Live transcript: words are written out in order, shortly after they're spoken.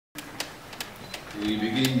We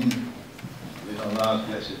begin with Allah's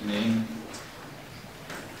blessed name.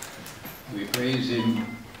 We praise Him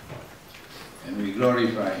and we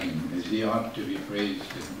glorify Him as He ought to be praised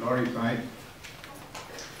and glorified.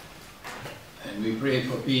 And we pray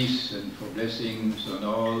for peace and for blessings on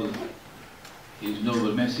all His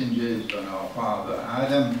noble messengers, on our father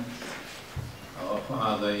Adam, our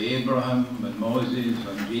father Abraham and Moses,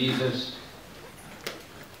 on Jesus,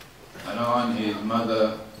 and on His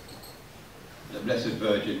mother, the Blessed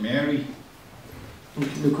Virgin Mary. Donc,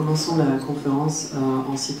 nous commençons la conférence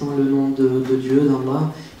en citant le nom de Dieu,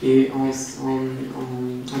 d'Allah, et en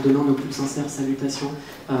donnant nos plus sincères salutations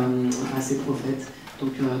à ses prophètes,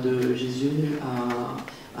 donc de Jésus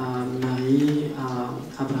à Marie, à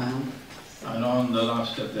Abraham. And on the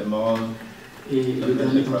last of them all, et the le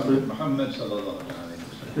dernier Blessed d'entre eux, Prophet Muhammad sallallahu alayhi wa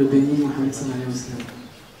sallam. le béni Mohammed sallallahu alayhi wa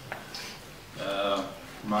sallam.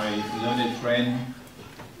 My learned friend,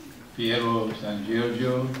 Piero San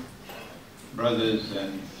Giorgio, brothers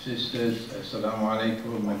and sisters, assalamu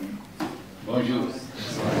alaikum and bonjour.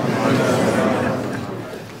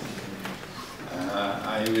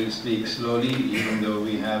 I will speak slowly, even though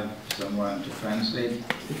we have someone to translate.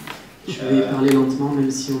 Je vais parler lentement,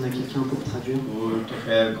 même si on a quelqu'un pour traduire. Pour te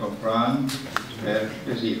faire comprendre, te faire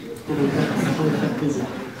plaisir. Pour me faire plaisir.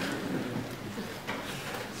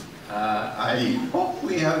 I hope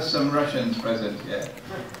we have some Russians present here.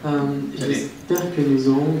 J'espère que nous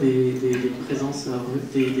aurons des présences,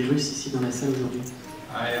 des Russes ici dans la salle aujourd'hui.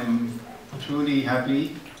 I am truly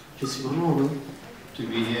happy Je suis vraiment heureux to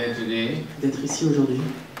be here today d'être ici aujourd'hui.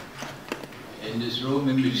 in this room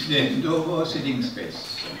in which there is no more sitting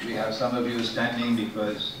space. We have some of you standing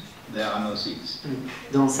because there are no seats.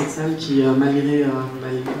 Dans cette salle qui, malgré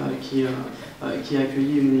qui a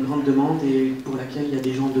accueilli une grande demande et pour laquelle il y a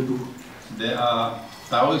des gens debout. There are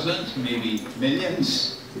thousands, maybe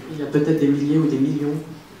millions, Il y a peut-être des milliers ou des millions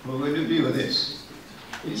who will be with us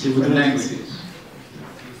in qui different voudraient languages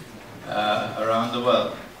around the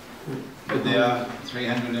world. But there are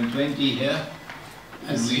 320 here,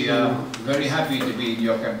 and we are very happy to be in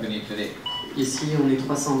your company today. Ici, on est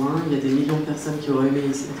 320, il y a des millions de personnes qui auraient aimé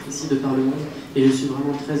être ici de par le monde, et je suis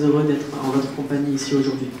vraiment très heureux d'être en votre compagnie ici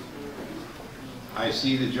aujourd'hui. I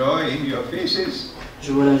see the joy in your faces.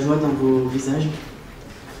 Je vois la joie dans vos visages.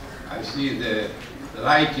 I see the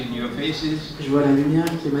light in your faces. Je vois la lumière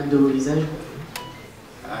qui émane de vos visages.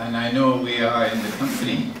 And I know we are in the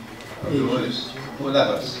company of those who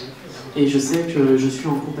love us. Et je sais que je suis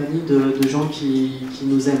en compagnie de gens qui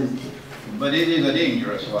nous aiment. But it is a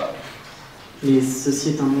dangerous world. Mais ceci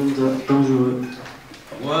est un monde dangereux.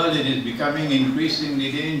 A world that is becoming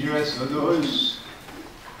increasingly dangerous for those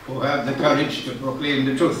who have the courage to proclaim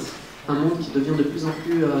the truth. Un monde qui devient de plus en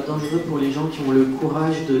plus dangereux pour les gens qui ont le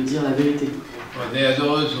courage de dire la vérité. For there are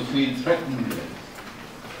those who feel threatened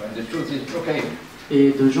when the truth is proclaimed.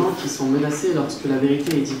 Et de gens qui sont menacés lorsque la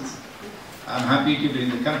vérité est dite. I'm happy to be in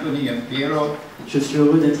the company of Piero, Je suis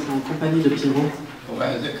heureux d'être en compagnie de Piero, who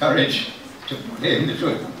has the courage to proclaim the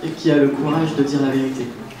truth. et qui a le courage de dire la vérité.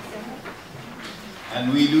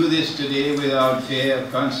 And we do this today without fear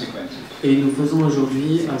of consequences. Et nous faisons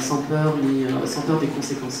aujourd'hui sans peur des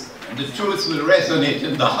conséquences. And the truth will resonate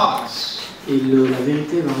in the hearts Et la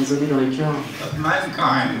vérité va résonner dans les cœurs of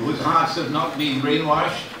mankind, whose hearts have not been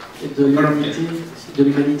brainwashed. et de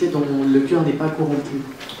l'humanité dont le cœur n'est pas corrompu.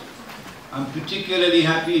 I'm particularly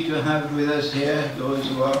happy to have with us here those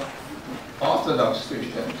who are Orthodox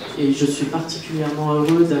Christians. Et je suis particulièrement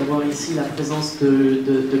heureux d'avoir ici la présence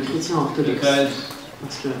de chrétiens orthodoxes.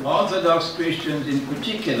 Parce que Orthodox Christians in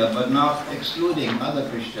particular, but not excluding other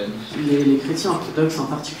Christians, les chrétiens orthodoxes en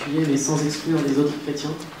particulier, mais sans exclure les autres chrétiens,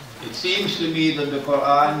 it seems to me that the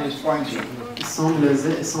Quran is pointing semble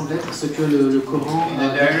être ce que le Coran in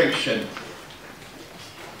the direction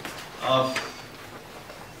of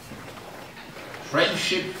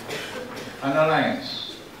friendship and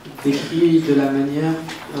alliance décrit de la manière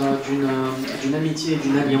d'une amitié et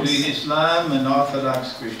d'une alliance between Islam and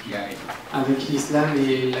Orthodox Christianity. avec l'islam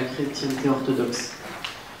et la chrétienté orthodoxe.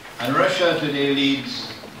 And Russia today leads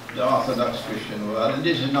the Orthodox Christian world, and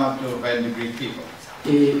this is not to offend the Greek people.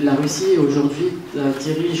 Et la Russie aujourd'hui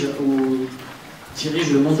dirige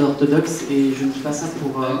le monde orthodoxe, et je ne dis pas ça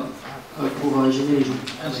pour gêner les gens.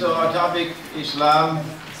 And so our topic, Islam,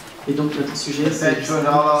 Et donc notre sujet the c'est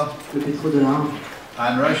Petro-Dollar, le Petro-Dollar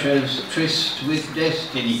and Russia's tryst with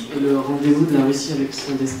destiny. et le rendez-vous de la Russie avec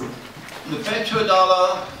son destin. The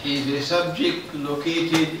Petro-Dollar is a subject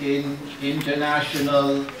located in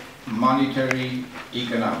international monetary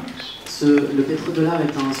economics. Le pétrodollar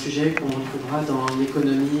est un sujet qu'on retrouvera dans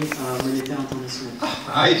l'économie monétaire internationale.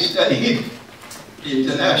 I studied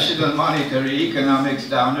International Monetary Economics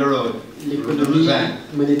down the road. L'économie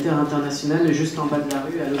monétaire internationale est juste en bas de la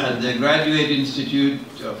rue à At the Graduate Institute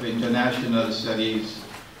of International Studies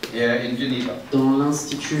here in Geneva. Dans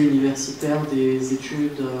l'Institut universitaire des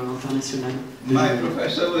études internationales. My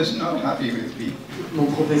professor was not happy with me. Mon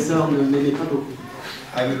professeur ne m'aimait pas beaucoup.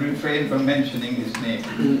 I will refrain from mentioning his name.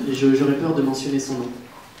 J'aurais peur de mentionner son nom.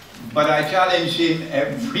 But I challenged him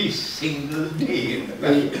every single day in the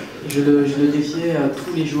class. Et je le défiais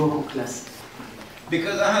tous les jours en classe.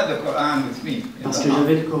 Because I had the Quran with me. Parce que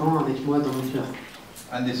j'avais le Coran avec moi dans mon cœur.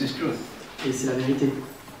 And this is truth. Et c'est la vérité.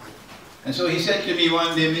 And so he said to me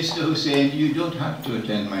one day, Mr. Hosein, you don't have to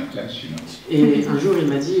attend my class, you know. Et un jour il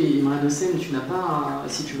m'a dit, Imran Hosein, tu n'as pas,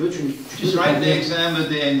 si tu veux, tu peux Just write the exam at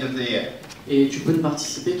the end of the year. Et tu peux ne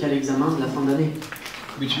participer qu'à l'examen de la fin d'année.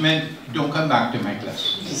 Which meant don't come back to my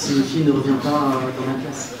class. Qui signifie ne reviens pas dans ma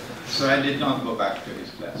classe. So I did not go back to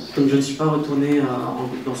his class. Donc je ne suis pas retourné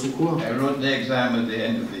dans son cours. I wrote the exam at the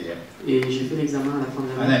end of the year. Et j'ai fait l'examen à la fin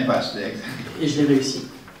de And l'année. I passed the exam. Et je l'ai réussi.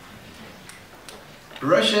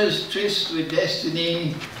 Russia's tryst with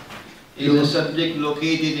destiny is a subject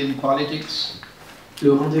located in politics.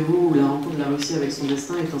 Le rendez-vous ou la rencontre de la Russie avec son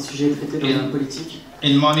destin est un sujet traité dans la politique,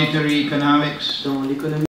 in monetary economics, dans l'économie.